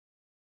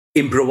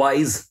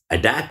Improvise,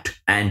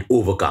 adapt, and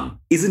overcome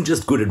isn't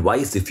just good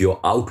advice if you're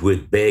out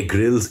with Bear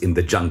Grylls in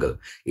the jungle.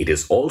 It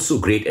is also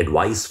great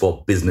advice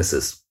for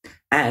businesses.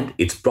 And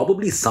it's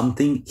probably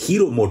something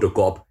Hero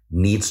MotoCorp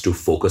needs to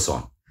focus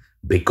on.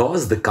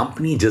 Because the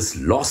company just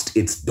lost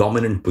its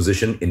dominant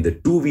position in the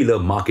two-wheeler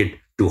market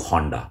to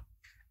Honda.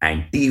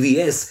 And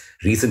TVS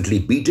recently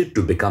beat it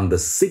to become the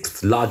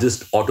sixth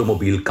largest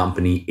automobile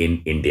company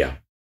in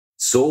India.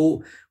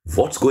 So,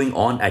 what's going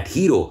on at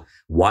Hero?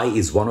 Why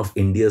is one of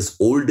India's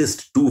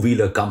oldest two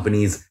wheeler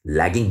companies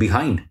lagging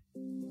behind?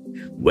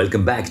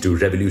 Welcome back to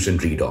Revolution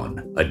Read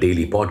On, a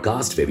daily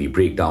podcast where we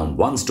break down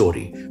one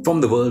story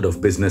from the world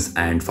of business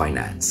and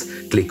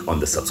finance. Click on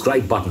the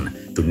subscribe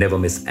button to never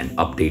miss an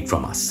update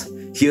from us.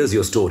 Here's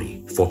your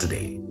story for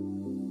today.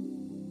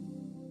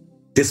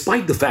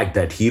 Despite the fact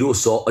that Hero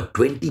saw a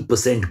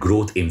 20%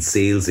 growth in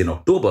sales in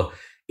October,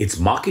 its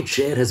market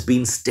share has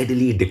been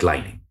steadily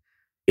declining.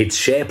 Its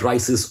share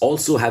prices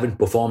also haven't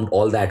performed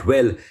all that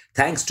well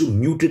thanks to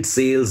muted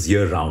sales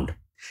year round.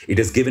 It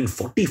has given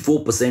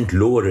 44%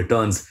 lower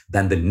returns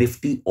than the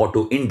Nifty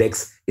Auto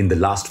Index in the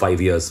last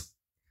 5 years.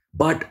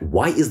 But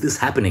why is this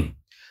happening?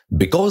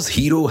 Because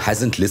Hero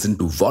hasn't listened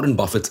to Warren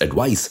Buffett's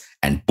advice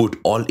and put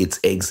all its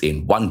eggs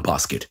in one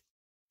basket.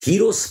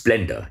 Hero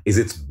Splendor is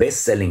its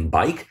best-selling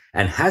bike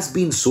and has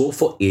been so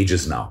for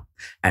ages now.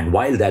 And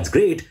while that's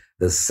great,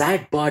 the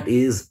sad part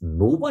is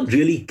no one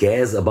really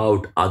cares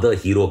about other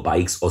Hero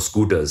bikes or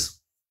scooters.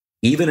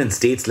 Even in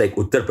states like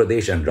Uttar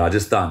Pradesh and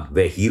Rajasthan,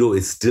 where Hero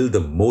is still the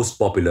most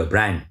popular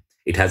brand,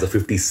 it has a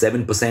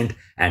 57%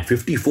 and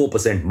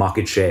 54%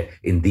 market share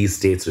in these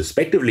states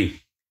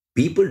respectively.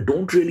 People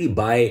don't really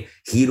buy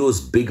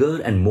Hero's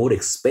bigger and more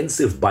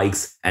expensive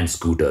bikes and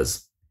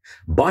scooters.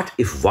 But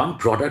if one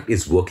product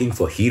is working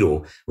for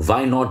Hero,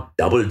 why not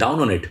double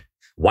down on it?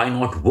 Why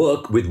not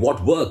work with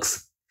what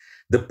works?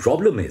 The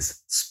problem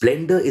is,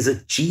 Splendor is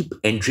a cheap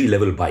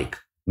entry-level bike,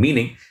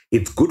 meaning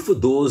it's good for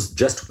those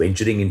just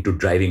venturing into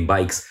driving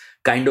bikes,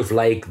 kind of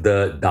like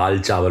the dal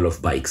chawal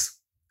of bikes.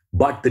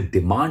 But the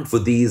demand for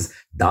these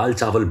dal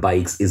chawal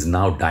bikes is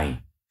now dying.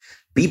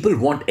 People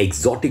want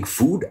exotic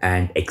food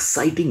and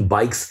exciting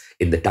bikes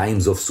in the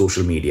times of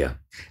social media.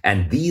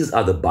 And these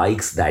are the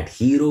bikes that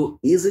Hero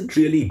isn't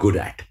really good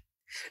at.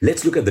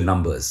 Let's look at the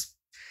numbers.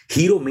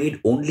 Hero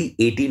made only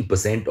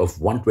 18% of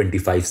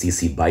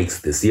 125cc bikes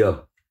this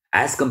year,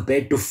 as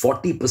compared to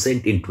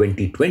 40% in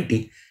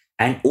 2020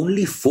 and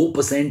only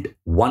 4%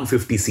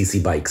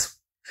 150cc bikes.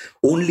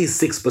 Only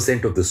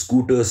 6% of the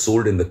scooters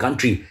sold in the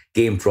country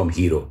came from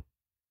Hero.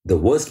 The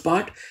worst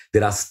part,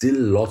 there are still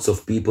lots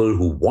of people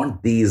who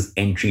want these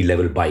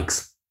entry-level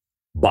bikes.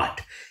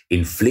 But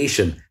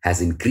inflation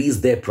has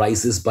increased their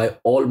prices by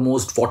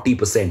almost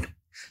 40%.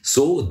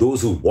 So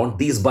those who want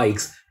these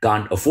bikes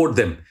can't afford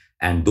them,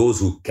 and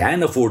those who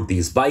can afford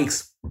these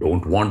bikes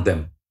don't want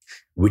them.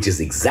 Which is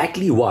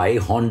exactly why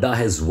Honda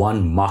has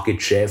won market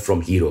share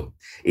from Hero.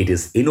 It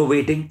is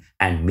innovating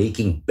and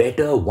making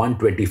better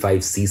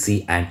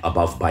 125cc and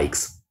above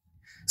bikes.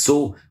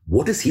 So,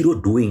 what is Hero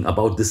doing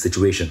about this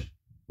situation?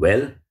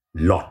 Well,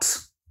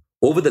 lots.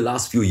 Over the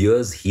last few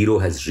years, Hero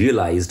has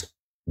realized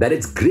that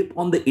its grip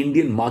on the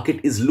Indian market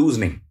is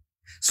loosening.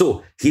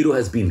 So, Hero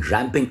has been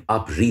ramping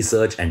up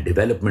research and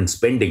development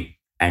spending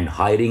and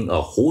hiring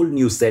a whole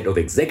new set of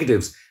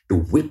executives to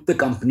whip the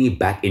company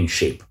back in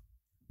shape.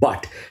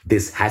 But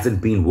this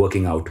hasn't been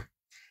working out.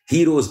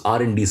 Hero's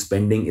R&D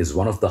spending is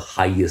one of the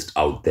highest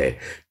out there,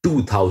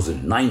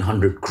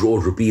 2,900 crore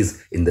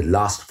rupees in the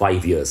last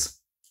 5 years.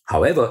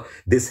 However,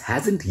 this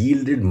hasn't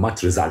yielded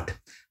much result,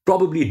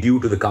 probably due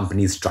to the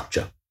company's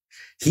structure.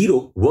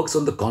 Hero works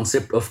on the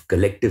concept of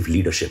collective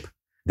leadership.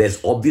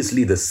 There's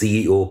obviously the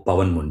CEO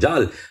Pawan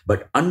Munjal,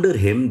 but under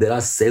him there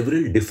are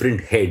several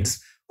different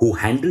heads who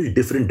handle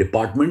different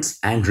departments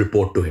and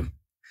report to him.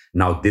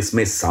 Now, this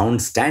may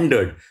sound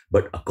standard,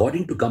 but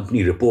according to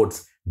company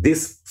reports,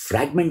 this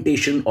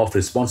fragmentation of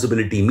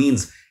responsibility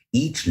means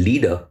each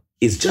leader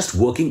is just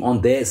working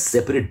on their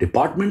separate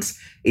departments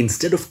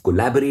instead of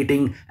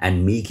collaborating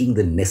and making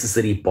the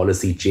necessary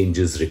policy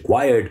changes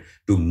required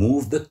to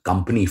move the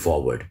company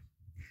forward.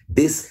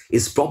 This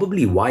is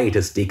probably why it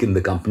has taken the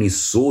company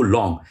so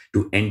long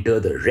to enter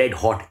the red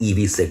hot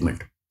EV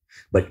segment.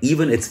 But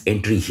even its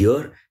entry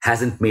here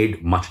hasn't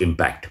made much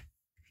impact.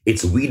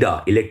 Its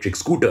Vida electric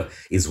scooter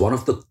is one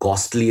of the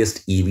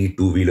costliest EV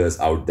two-wheelers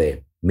out there,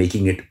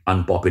 making it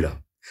unpopular.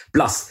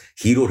 Plus,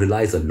 Hero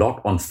relies a lot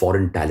on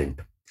foreign talent.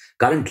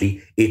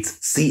 Currently, its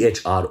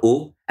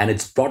CHRO and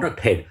its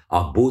product head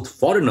are both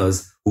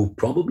foreigners who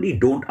probably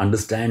don't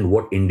understand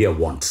what India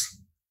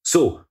wants.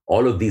 So,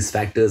 all of these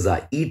factors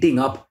are eating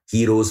up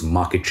Hero's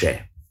market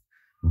share.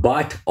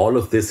 But all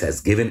of this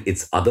has given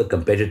its other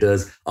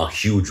competitors a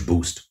huge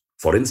boost.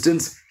 For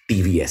instance,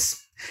 TVS.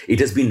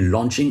 It has been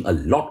launching a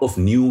lot of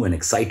new and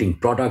exciting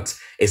products,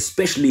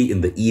 especially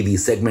in the EV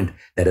segment,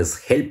 that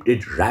has helped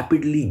it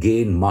rapidly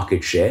gain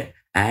market share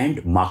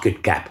and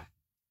market cap.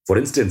 For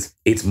instance,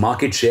 its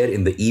market share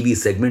in the EV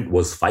segment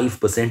was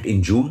 5%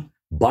 in June,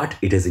 but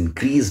it has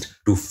increased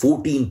to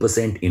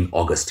 14% in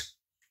August.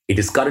 It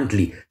is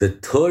currently the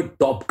third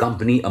top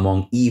company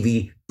among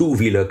EV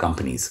two-wheeler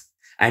companies.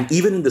 And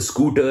even in the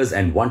scooters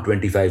and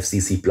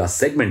 125cc plus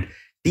segment,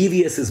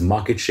 TVS's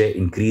market share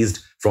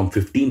increased from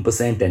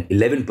 15% and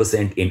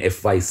 11% in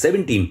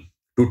FY17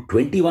 to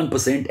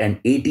 21%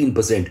 and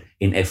 18%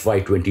 in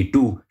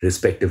FY22,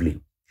 respectively.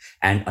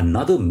 And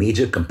another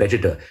major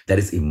competitor that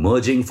is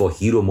emerging for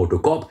Hero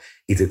MotoCorp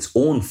is its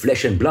own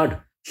flesh and blood,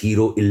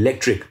 Hero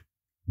Electric.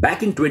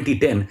 Back in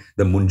 2010,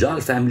 the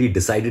Munjal family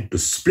decided to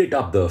split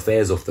up the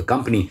affairs of the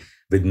company,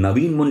 with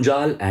Naveen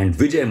Munjal and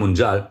Vijay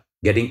Munjal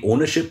getting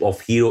ownership of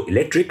Hero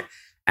Electric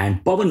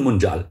and Pawan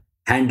Munjal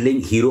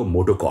handling Hero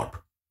MotoCorp.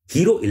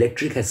 Hero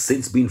Electric has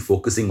since been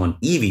focusing on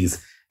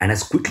EVs and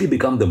has quickly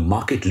become the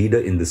market leader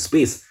in this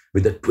space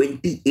with a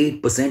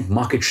 28%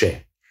 market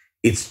share.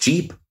 Its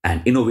cheap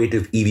and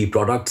innovative EV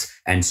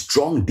products and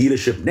strong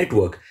dealership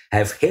network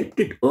have helped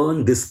it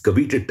earn this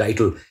coveted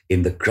title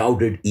in the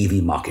crowded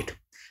EV market.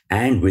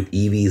 And with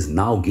EVs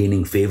now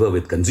gaining favor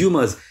with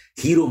consumers,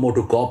 Hero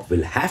MotoCorp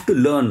will have to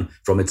learn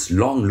from its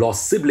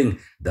long-lost sibling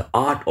the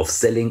art of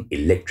selling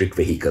electric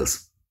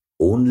vehicles.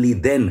 Only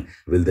then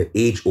will the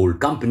age-old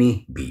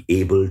company be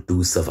able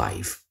to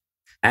survive.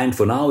 And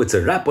for now, it's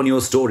a wrap on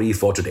your story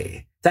for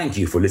today. Thank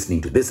you for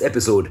listening to this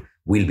episode.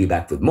 We'll be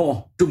back with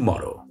more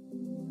tomorrow.